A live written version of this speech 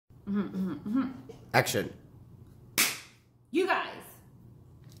Action. You guys,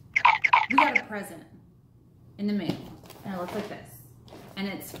 we got a present in the mail, and it looks like this. And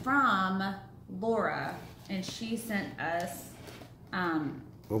it's from Laura, and she sent us,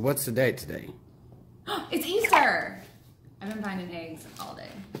 Well, what's the date today? it's Easter! I've been finding eggs all day.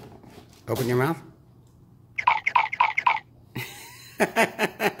 Open your mouth.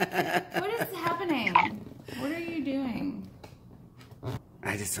 What is happening? What are you doing?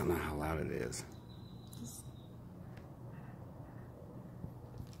 I just don't know how loud it is.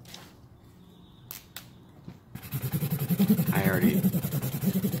 I already showed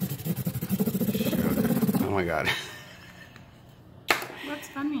it. Oh my God. What's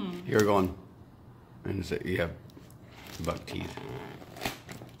funny? You're going, and so you have buck teeth.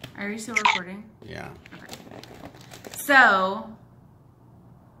 Are you still recording? Yeah. Okay. So,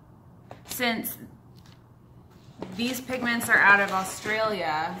 since these pigments are out of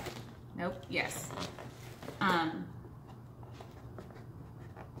Australia,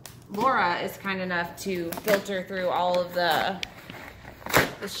 Laura is kind enough to filter through all of the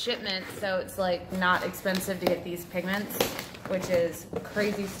shipments, so it's like not expensive to get these pigments, which is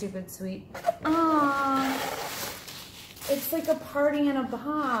crazy, stupid, sweet. Aww, it's like a party in a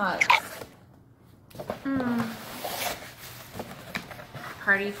box.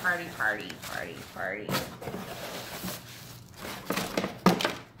 Party, party, party, party, party.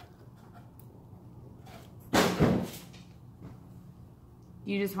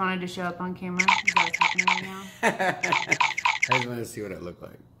 You just wanted to show up on camera? Is that what's happening right now? I just want to see what it looked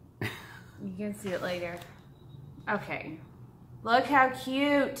like. You can see it later. Okay. Look how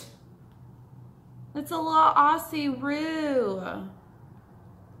cute. It's a little Aussie Roo.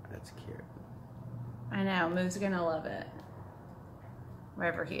 That's cute. I know. Moo's going to love it.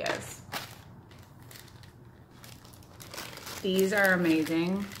 Wherever he is. These are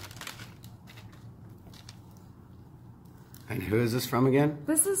amazing. And who is this from again?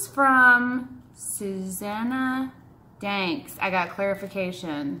 This is from Susanna Danks. I got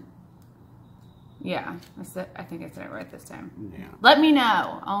clarification. Yeah, I think I said it right this time. Yeah. Let me know.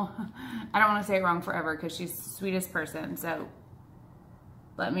 I don't want to say it wrong forever because she's the sweetest person. So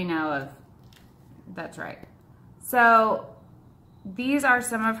let me know if that's right. So these are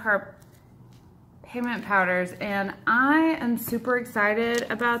some of her pigment powders, and I am super excited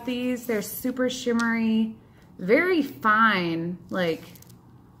about these. They're super shimmery. Very fine, like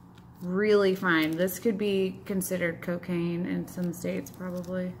really fine. This could be considered cocaine in some states,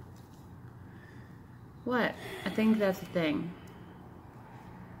 probably. What? I think that's a thing.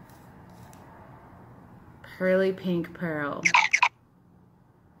 Pearly pink pearl.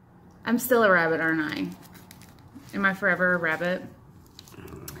 I'm still a rabbit, aren't I? Am I forever a rabbit?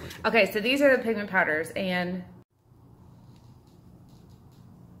 Okay, so these are the pigment powders, and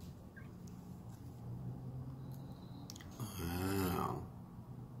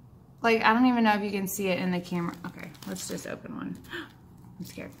like, I don't even know if you can see it in the camera. Okay, let's just open one. I'm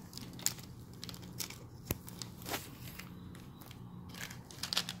scared.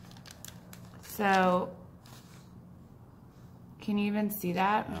 So, can you even see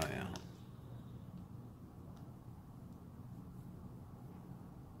that? Oh, yeah.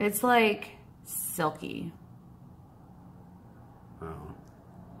 It's like silky. Oh,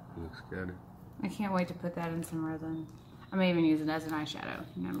 looks good. I can't wait to put that in some resin. I may even use it as an eyeshadow.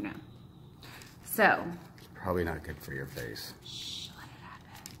 You never know. So. It's probably not good for your face. Shh,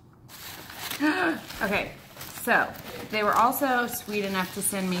 let it happen. Okay, so they were also sweet enough to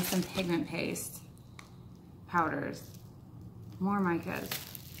send me some pigment paste powders. More micas.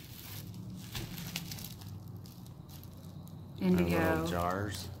 Indigo. Little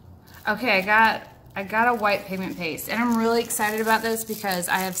jars. Okay, I got a white pigment paste, and I'm really excited about this because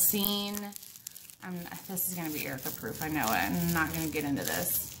I have seen. This is going to be Erica proof, I know it. I'm not going to get into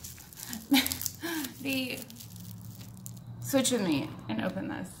this. Switch with me and open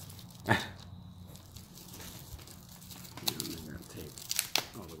this. I'm going to tape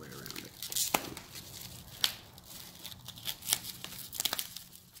all the way around it.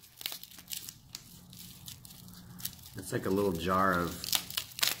 It's like a little jar of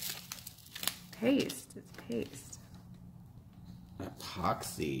paste. It's paste.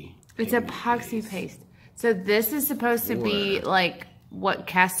 Epoxy. It's epoxy paste. So this is supposed to be like what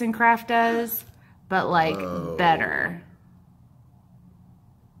Cast and Craft does, but like better.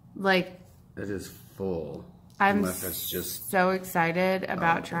 Like it is full. I'm that's just so excited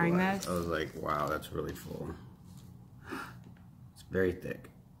about trying this. I was like, wow, that's really full. It's very thick.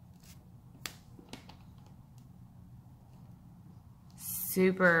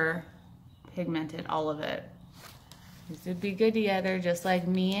 Super pigmented, all of it. These would be good together, just like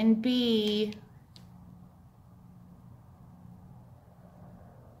me and B.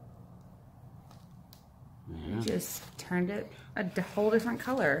 Yeah. I just turned it a whole different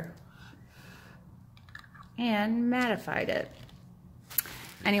color and mattified it.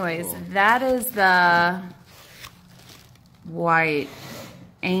 Anyways, Cool. that is the white,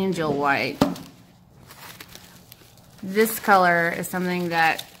 angel white. This color is something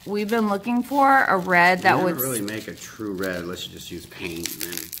that we've been looking for, a red that would really make a true red unless you just use paint, and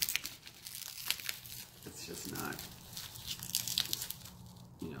then it's just not,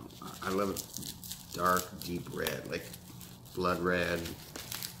 you know, I love a dark, deep red, like blood red.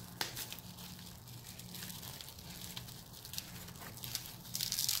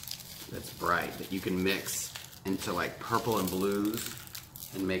 That's bright, that you can mix into like purple and blues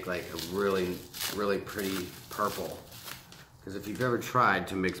and make like a really, really pretty purple. Because if you've ever tried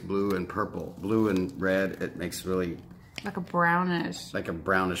to mix blue and purple, blue and red, it makes really like a brownish. like a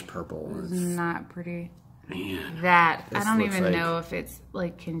brownish purple. It's not pretty. Man, That, I this don't looks even like- know if it's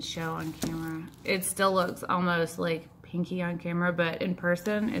like can show on camera. It still looks almost like pinky on camera, but in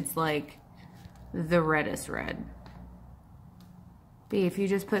person, it's like the reddest red. B, if you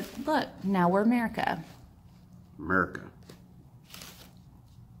just put, look, now we're America. America.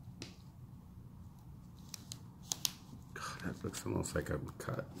 God, that looks almost like a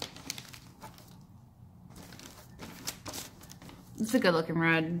cut. It's a good looking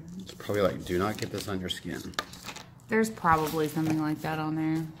red. It's probably like, do not get this on your skin. There's probably something like that on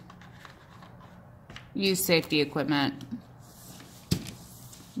there. Use safety equipment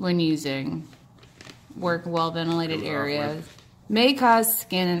when using. Work well ventilated Goes off areas. with. May cause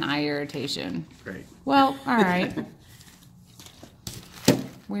skin and eye irritation. Great. Well, all right.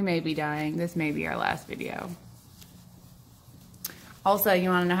 We may be dying. This may be our last video. Also, you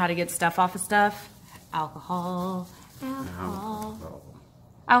want to know how to get stuff off of stuff? Alcohol. Alcohol. Oh.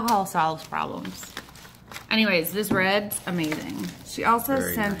 Alcohol solves problems. Anyways, this red's amazing. She also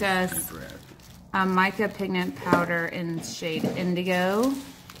Very sent nice, us deep red. a mica pigment powder in shade indigo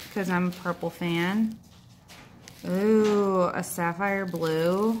because I'm a purple fan. Ooh, a sapphire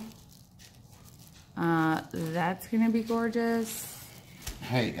blue. That's gonna be gorgeous.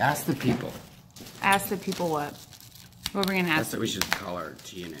 Hey, ask the people. Ask the people what? What are we gonna That's ask? what we should call our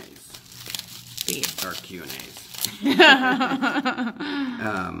G&As. B. Our Q&As.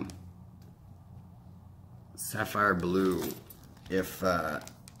 Sapphire blue. If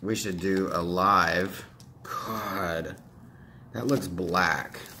we should do a live. God, that looks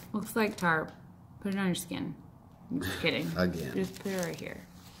black. Looks like tar. Put it on your skin. I'm just kidding. Again. Just put it right here.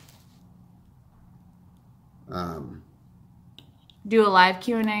 Do a live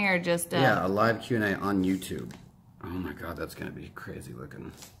Q&A or just Yeah, a live Q&A on YouTube. Oh my God, that's gonna be crazy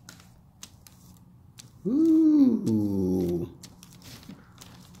looking. Ooh.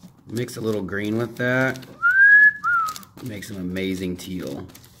 Mix a little green with that. Make some amazing teal.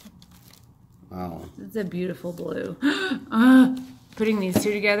 Wow. It's a beautiful blue. Putting these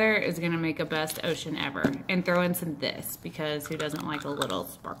two together is gonna make a best ocean ever. And throw in some this because who doesn't like a little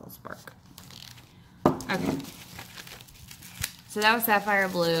sparkle spark? Okay. So that was sapphire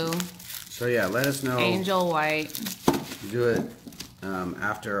blue, So yeah, let us know. angel white, Do it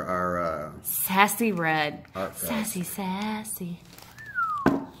after our sassy red, art fest. sassy, sassy.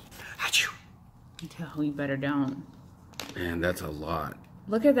 Achoo. Oh, you better don't. Man, that's a lot.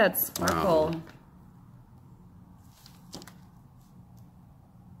 Look at that sparkle. Wow.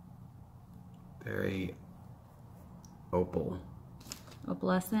 Very opal.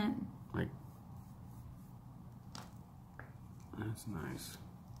 Opalescent. Like, that's nice.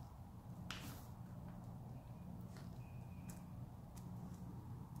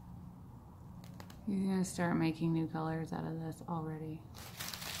 He's gonna start making new colors out of this already.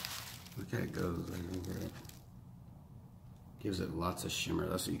 Look how it goes. I think it gives it lots of shimmer.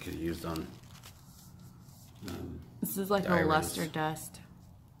 That's what you could have used on. This is like a Dyra's. luster dust.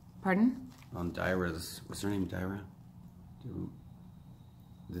 Pardon? On Dyra's. What's her name? Dyra?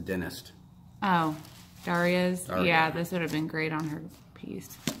 The dentist. Oh, Daria's. Daria. Yeah, this would have been great on her piece.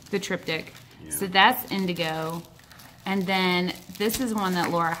 The triptych. Yeah. So that's indigo. And then this is one that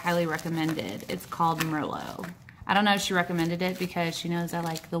Laura highly recommended. It's called Merlot. I don't know if she recommended it because she knows I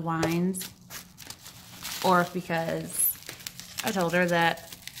like the wines or if because I told her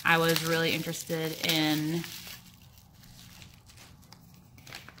that I was really interested in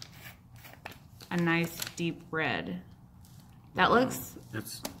a nice deep red. That looks,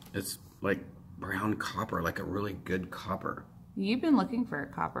 It's like brown copper, like a really good copper. you've been looking for a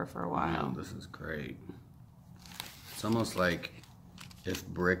copper for a while. Wow, this is great. It's almost like if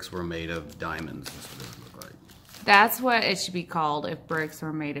bricks were made of diamonds. That's what it would look like. That's what it should be called if bricks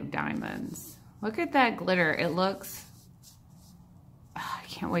were made of diamonds. Look at that glitter. It looks... Oh, I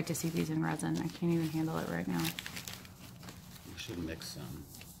can't wait to see these in resin. I can't even handle it right now. You should mix some.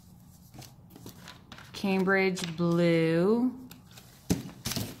 Cambridge blue.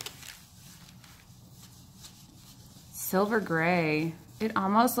 Silver gray. It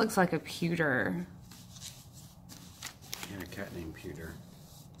almost looks like a pewter. Yeah, a cat named Pewter.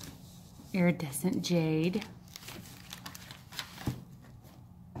 Iridescent jade.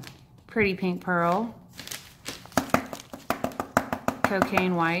 Pretty pink pearl.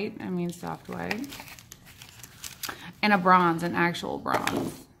 Cocaine white. I mean soft white. And a bronze, an actual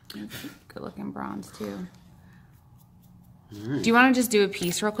bronze. Good looking bronze too. Right. Do you want to just do a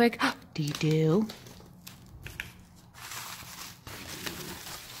piece real quick? Do you do?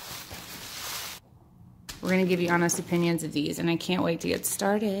 We're going to give you honest opinions of these, and I can't wait to get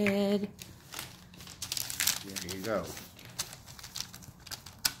started. There you go.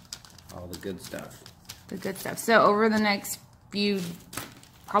 All the good stuff. The good stuff. So over the next few,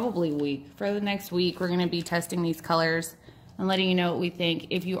 probably week, for the next week, we're going to be testing these colors and letting you know what we think.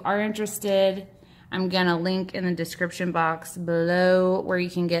 If you are interested, I'm going to link in the description box below where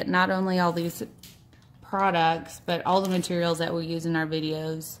you can get not only all these products, but all the materials that we use in our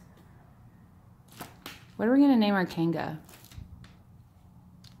videos. What are we going to name our Kanga?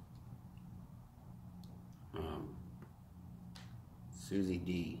 Susie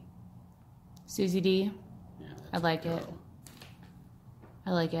D. Susie D? Yeah, I like it.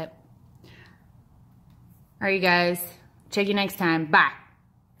 I like it. All right, you guys. Check you next time. Bye.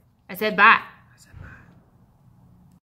 I said bye.